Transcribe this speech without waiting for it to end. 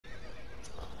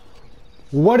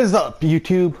What is up,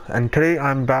 YouTube? And today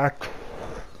I'm back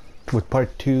with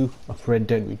part 2 of Red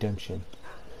Dead Redemption.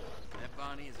 That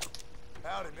Bonnie is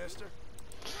howdy, mister.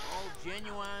 all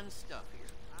genuine stuff here.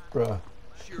 Bruh,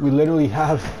 Sure, we literally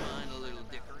have mine a little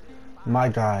different. my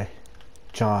guy,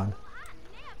 John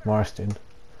Marston,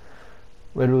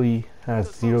 literally has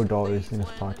 $0 in his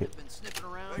pocket. Been sniffing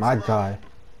around. My guy,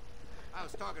 I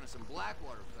was talking to some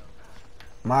Blackwater fellas.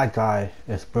 my guy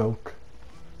is broke.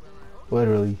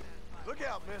 Literally. Look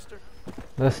out, mister.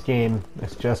 This game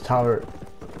is just how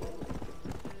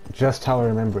I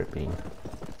remember it being.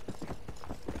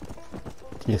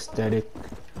 The aesthetic,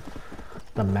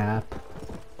 the map,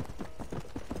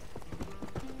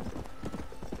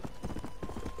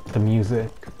 the music.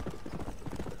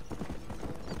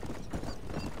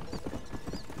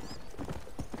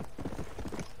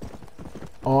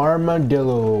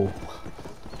 Armadillo.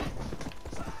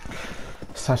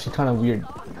 It's actually kind of weird.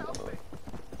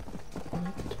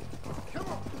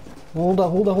 Hold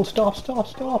up,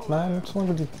 stop, man. What's wrong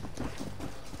with you?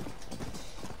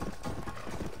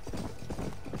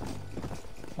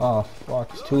 Oh,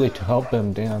 fuck, it's too late to help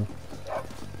him, damn.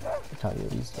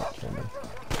 Coyotes that killed him.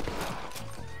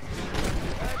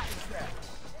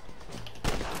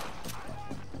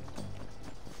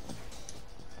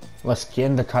 Let's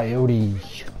get the coyote.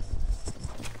 Let's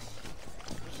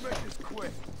make this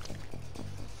quick.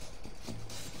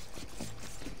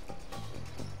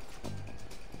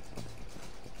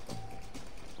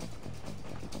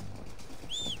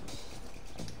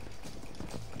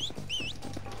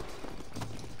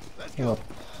 You know,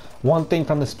 one thing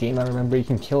from this game I remember, you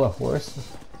can kill a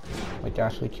horse, like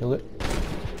actually kill it,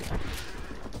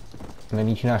 and then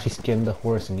you can actually skin the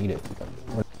horse and eat it.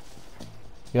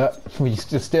 Yeah, we used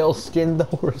to still skin the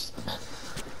horse.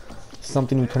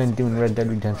 Something we couldn't do in Red Dead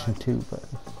Redemption 2, but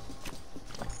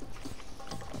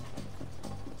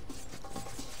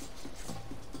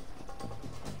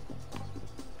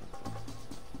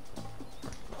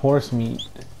horse meat,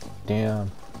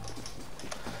 damn.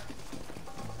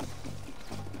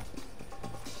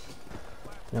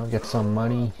 You know, get some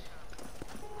money.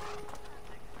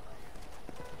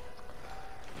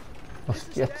 Let's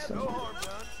get some. No harm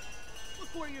done. Look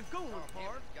where you're going,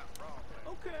 Hart.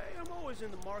 Okay, I'm always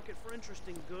in the market for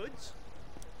interesting goods.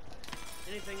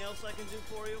 Anything else I can do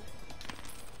for you?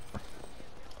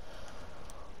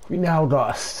 We now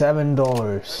got $7.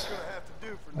 That's gonna have to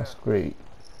do for That's now. great.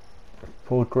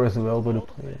 Poker is available to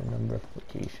play in a number of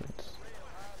locations.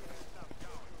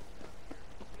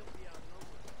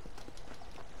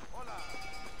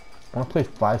 I want to play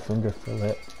 5 Finger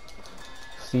Fillet.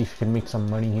 See if we can make some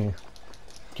money here.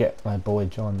 Get my boy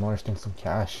John Marston some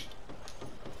cash.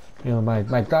 You know,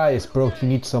 my guy is broke, he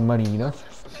needs some money, you know?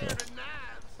 So,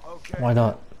 Okay. why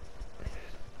not?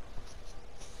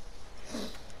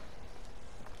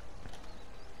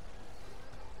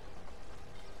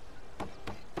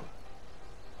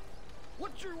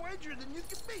 What's your wager? Then you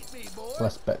can beat me, boy.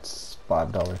 Let's bet $5.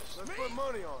 Let's put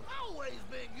money on it. Always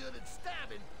been good at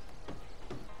stabbing.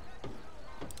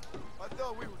 I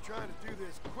thought we were trying to do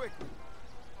this quickly.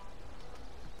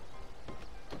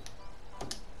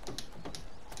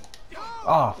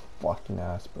 Ah, fucking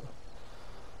ass, bro.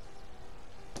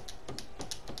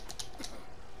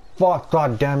 Fuck,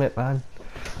 god damn it, man.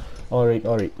 Alright,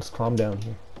 let's calm down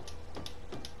here.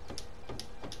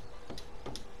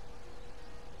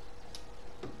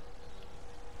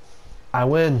 I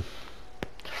win.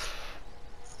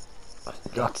 I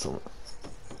got some.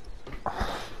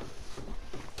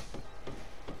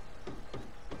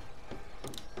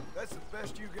 That's the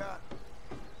best you got.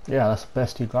 Yeah, that's the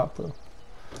best you got, bro.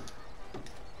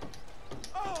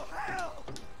 Oh, hell!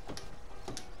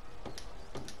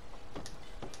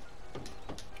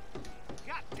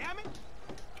 God damn it!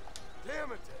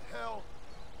 Damn it to hell.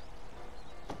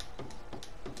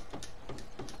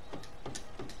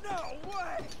 No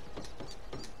way!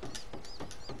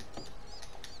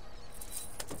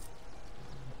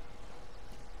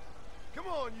 Come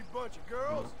on, you bunch of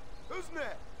girls. Who's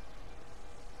next?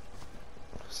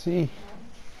 See?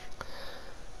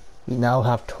 We now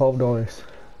have $12.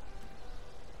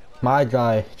 My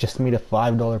guy just made a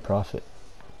 $5 profit.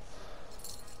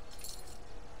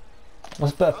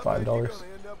 Let's bet I bet $5. you're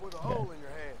gonna end up with a hole in your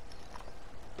hand.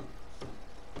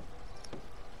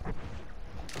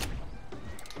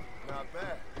 Not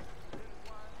bad.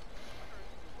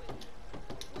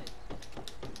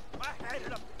 I had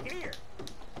it up here.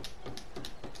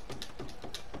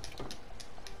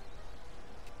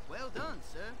 Well done,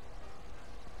 sir.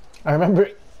 I remember,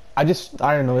 I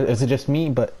don't know, is it just me,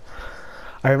 but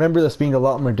I remember this being a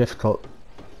lot more difficult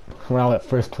when I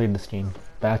first played this game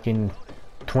back in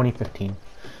 2015.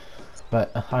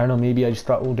 But I don't know, maybe I just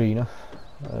got older, you know?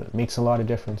 It makes a lot of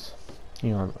difference.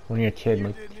 You know, when you're a kid,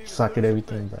 like, you suck at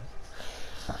everything, but...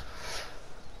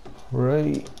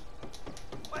 Right.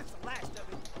 What's the last of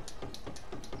it?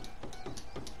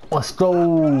 Let's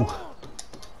go!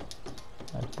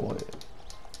 That boy.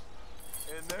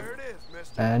 And there it is,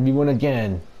 mister. And we won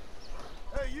again.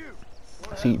 Hey, you.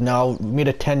 Wanna See, have- now we made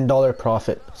a $10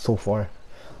 profit so far.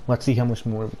 Let's see how much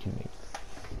more we can make.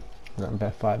 I'm gonna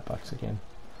bet $5 again.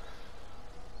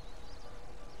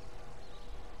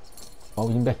 Oh,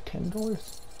 we can bet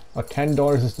 $10? Oh,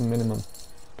 $10 is the minimum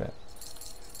bet.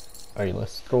 Alright,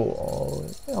 let's go all...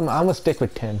 I'm gonna stick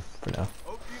with 10 for now.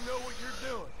 Hope you know what you're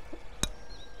doing.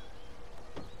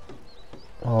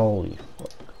 Holy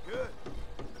fuck. Good,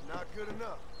 but not good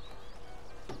enough.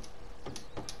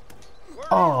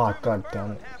 Oh, god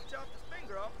damn it. Half chopped his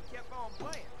finger off and kept on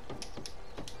playing.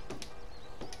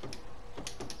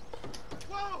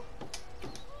 Whoa!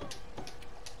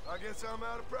 I guess I'm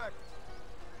out of practice.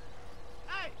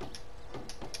 Hey!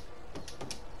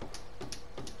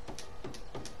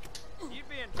 You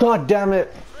being God damn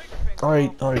it. trigger finger Alright,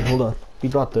 off. alright, hold on. We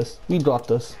got this. We got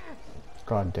this.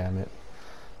 God damn it.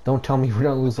 Don't tell me we're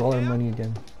gonna lose all our money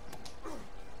again.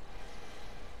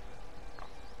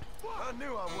 I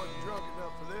knew I wasn't drunk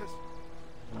enough for this.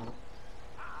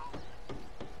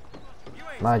 You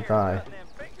ain't My scared of guy. cutting them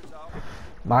fingers off.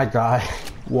 My guy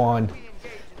won We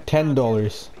engage in a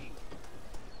 $10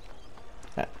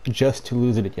 just to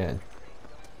lose it again.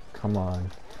 Come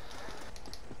on.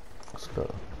 Let's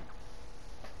go.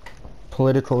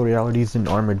 Political realities in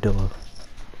Armadillo.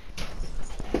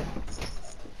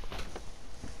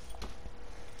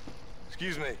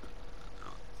 Excuse me.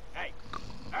 Hey,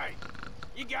 hey,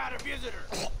 you got a visitor.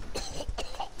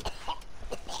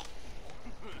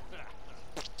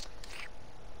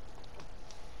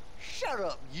 Shut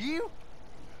up, you!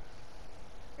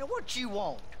 Now what you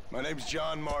want? My name's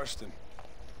John Marston.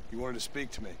 You wanted to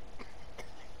speak to me.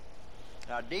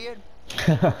 I did?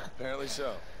 Apparently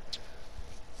so.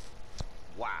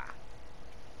 Why?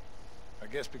 I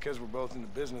guess because we're both in the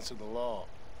business of the law.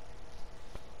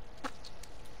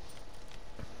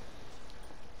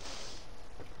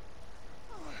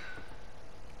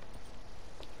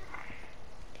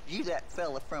 You that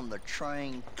fella from the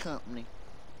train company,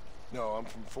 No, I'm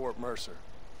from Fort Mercer.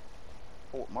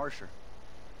 Fort Marshal?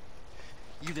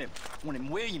 You them one of them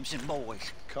Williamson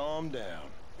boys? Calm down.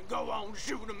 Go on,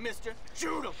 shoot him, mister.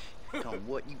 Shoot him. Oh,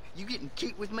 what, you getting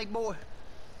cute with me, boy?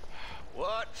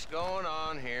 What's going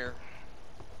on here?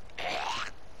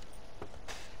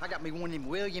 I got me one of them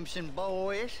Williamson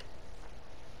boys.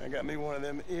 I got me one of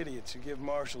them idiots who give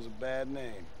marshals a bad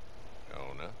name.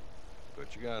 Oh, no.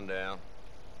 Put your gun down.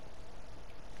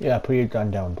 Yeah, put your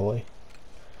gun down, boy.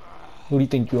 Who do you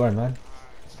think you are, man?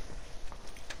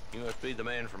 You must be the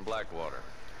man from Blackwater.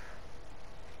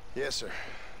 Yes, sir.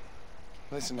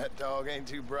 Listen, that dog ain't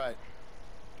too bright.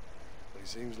 But he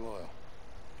seems loyal.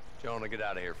 Do you want to get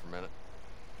out of here for a minute?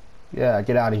 Yeah,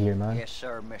 get out of here, man. Yes,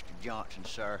 sir, Mr. Johnson,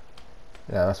 sir.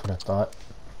 Yeah, that's what I thought.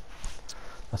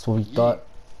 That's what we thought.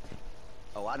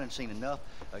 Oh, I done seen enough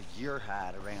of your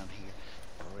hide around here,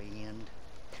 friend.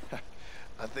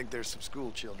 I think there's some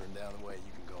school children down the way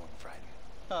you can go and frighten.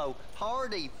 Oh,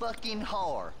 hardy fucking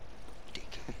har.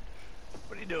 Dick.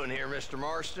 What are you doing here, Mr.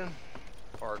 Marston?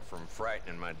 Apart from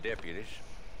frightening my deputies.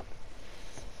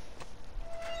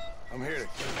 I'm here to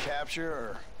capture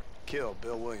or kill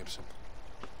Bill Williamson.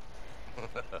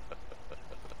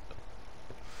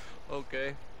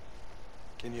 Okay.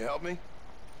 Can you help me?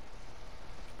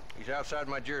 He's outside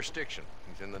my jurisdiction.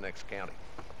 He's in the next county.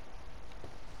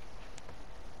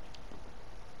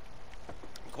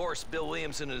 Of course, Bill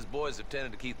Williamson and his boys have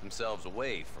tended to keep themselves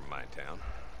away from my town.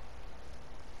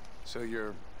 So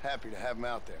you're happy to have him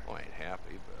out there? I ain't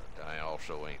happy, but I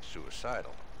also ain't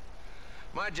suicidal.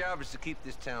 My job is to keep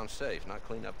this town safe, not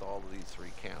clean up all of these 3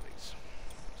 counties.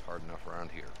 It's hard enough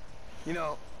around here. You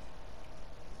know,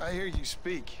 I hear you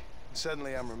speak, and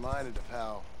suddenly I'm reminded of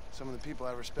how some of the people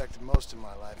I respected most in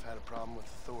my life had a problem with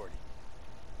authority.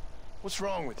 What's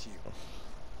wrong with you?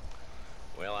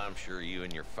 Well, I'm sure you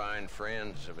and your fine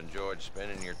friends have enjoyed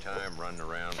spending your time running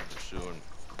around pursuing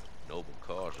noble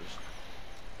causes.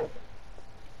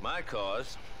 My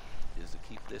cause is to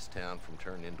keep this town from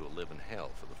turning into a living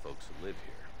hell for the folks who live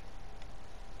here.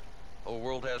 Whole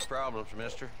world has problems,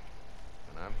 mister,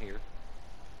 and I'm here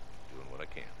doing what I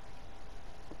can.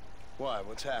 Why?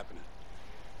 What's happening?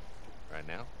 Right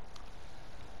now,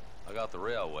 I got the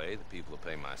railway, the people who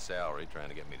pay my salary, trying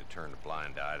to get me to turn a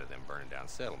blind eye to them burning down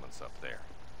settlements up there.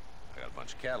 I got a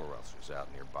bunch of cattle rustlers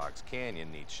out near Boggs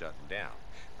Canyon needs shutting down.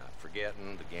 Not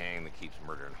forgetting the gang that keeps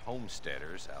murdering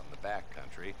homesteaders out in the back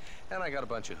country. And I got a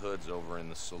bunch of hoods over in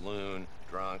the saloon,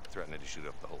 drunk, threatening to shoot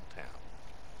up the whole town.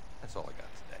 That's all I got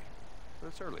today. But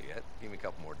it's early yet. Give me a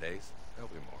couple more days. There'll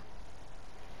be more.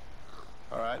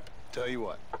 All right, tell you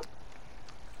what.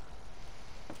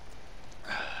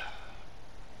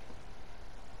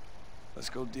 Let's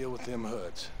go deal with them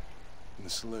hoods in the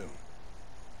saloon.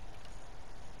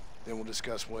 Then we'll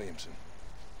discuss Williamson.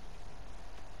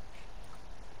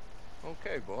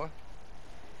 Okay, boy.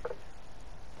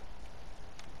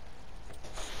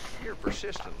 You're a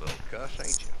persistent little cuss,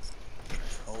 ain't you?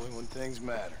 Only when things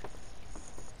matter.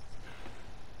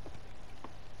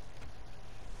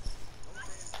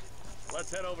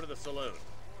 Let's head over to the saloon.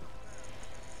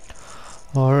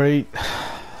 Alright.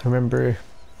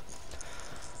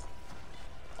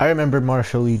 I remember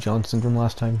Marshal Lee Johnson from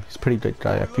last time. He's a pretty good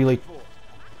guy. I feel like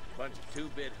Bunch of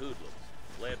two-bit hoodlums,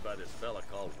 led by this fella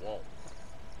called Walt.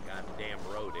 Goddamn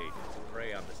road agents who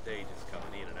prey on the stages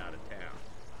coming in and out of town.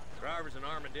 Drivers and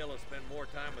armadillos spend more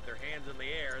time with their hands in the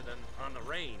air than on the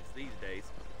reins these days.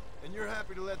 And you're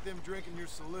happy to let them drink in your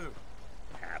saloon?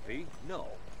 Happy? No.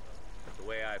 But the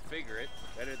way I figure it,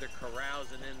 better they're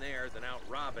carousing in there than out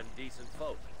robbing decent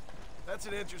folk. That's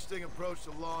an interesting approach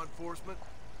to law enforcement.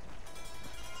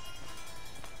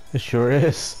 it sure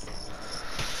is.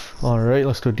 Alright,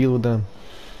 let's go deal with them.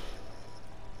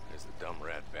 There's the dumb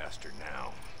rat bastard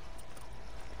now.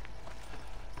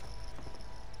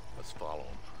 Let's follow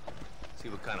him. See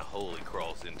what kind of hole he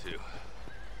crawls into.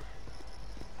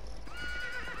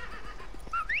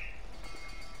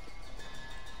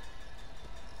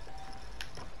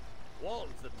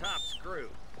 Walton's the top screw.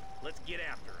 Let's get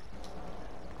after him.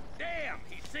 Damn,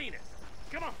 he's seen us.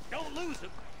 Come on, don't lose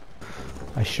him.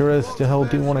 I sure as the hell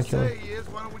do want to kill him.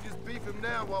 Why don't we just beef him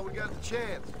now while we got the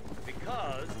chance?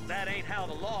 Because that ain't how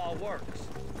the law works.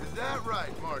 Is that right,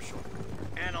 Marshal?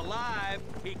 And alive,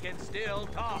 he can still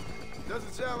talk.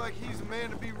 Doesn't sound like he's a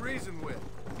man to be reasoned with.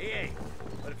 He ain't.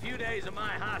 But a few days of my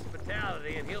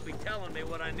hospitality and he'll be telling me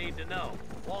what I need to know.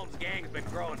 Walton's gang's been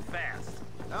growing fast.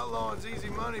 Outlawing's easy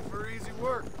money for easy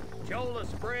work. Cholla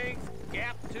Springs,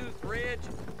 Gap Tooth Ridge,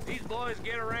 these boys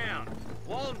get around.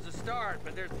 Walton's a start,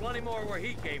 but there's plenty more where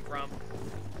he came from.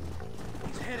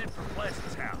 He's headed for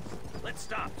Pleasant's house. Let's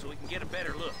stop so we can get a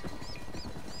better look.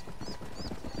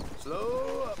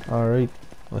 Slow up. Alright,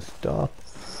 let's stop.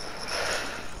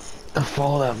 And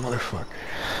follow that motherfucker.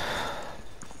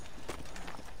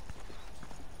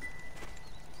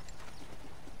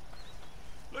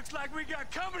 Looks like we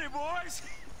got company, boys.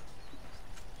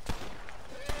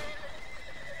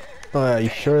 Oh yeah, you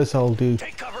sure as hell do.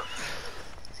 Take cover.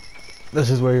 This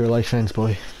is where your light shines,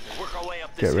 boy. Work our way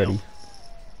up this Get ready. hill.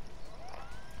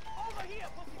 Over here,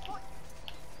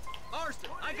 Marston,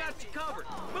 I got you covered.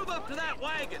 Move up to that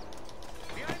wagon.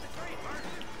 Behind the tree,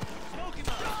 Marston. Smoke him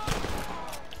up.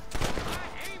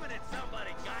 I'm aiming at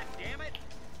somebody, goddammit.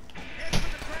 Head for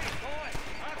the train, boy.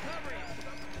 I'll cover you.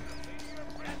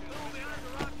 That goal behind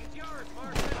the rock is yours,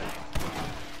 Marston.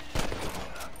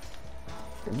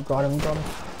 Got him, got him.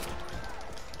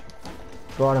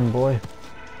 Got him, boy.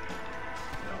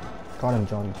 Got him,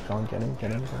 John. John, get him,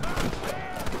 get him.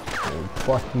 Oh,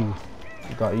 fuck you.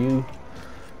 Got you.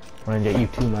 I'm gonna get you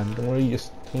too, man. Don't worry,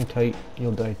 just hang tight.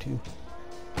 You'll die too.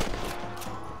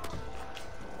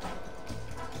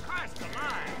 Christ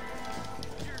alive.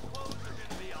 Your clothes are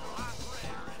gonna be a lot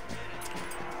redder.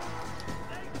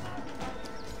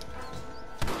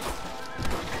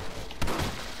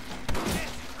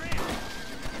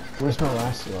 Where's my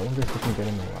last I wonder if we can get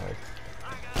him alive.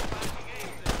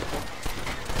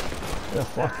 Yeah,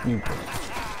 fuck you, bro.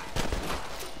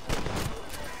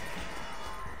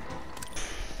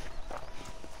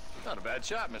 Not a bad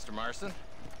shot, Mr. Marston.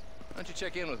 Why don't you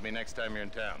check in with me next time you're in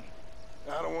town?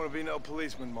 I don't want to be no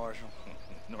policeman, Marshal.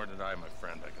 Nor did I, my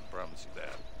friend. I can promise you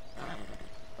that.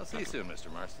 I'll see you soon,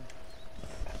 Mr. Marston.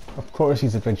 Of course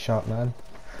he's a good shot, man.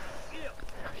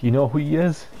 You know who he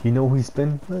is? You know who he's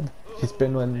been with? He's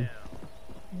been when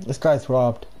this guy's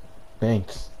robbed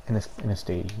banks in a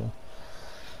stage, you know.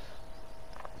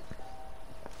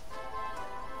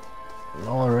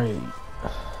 Alright.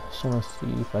 Just wanna see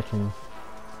if I can.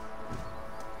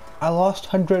 I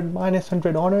lost 100 minus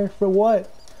 100 honor for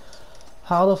what?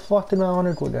 How the fuck did my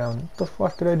honor go down? What the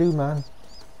fuck did I do, man?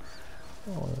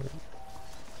 Alright.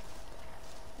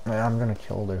 I'm gonna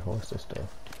kill their horses though.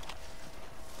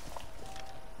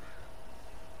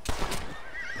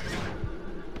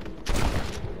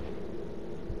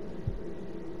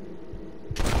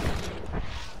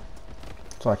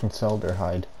 So I can sell their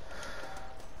hide.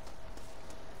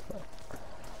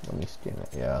 Let me skin it,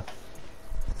 yeah.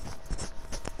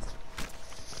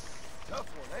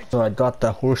 So I got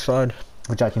the horse rod,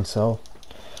 which I can sell.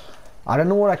 I don't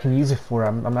know what I can use it for.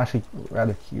 I'm actually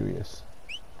rather curious.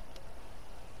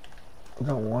 We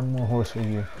got one more horse right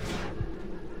here.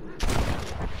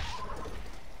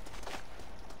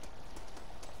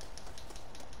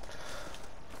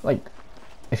 Like,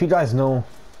 if you guys know,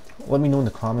 let me know in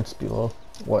the comments below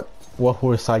what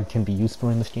horse side can be used for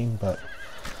in this game. But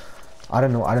I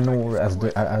don't know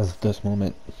as this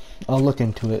moment. I'll look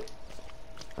into it,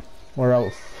 or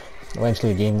else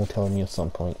eventually the game will tell me at some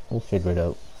point. We'll figure it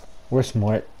out. We're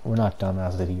smart. We're not dumb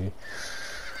as it here.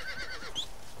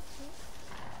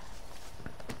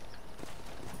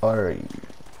 Alright.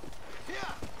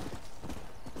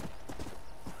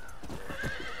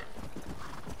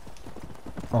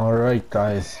 Alright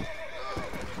guys.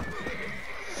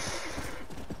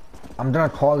 I'm gonna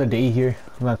call it a day here.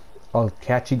 I'll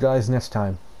catch you guys next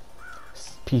time.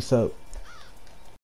 Peace out.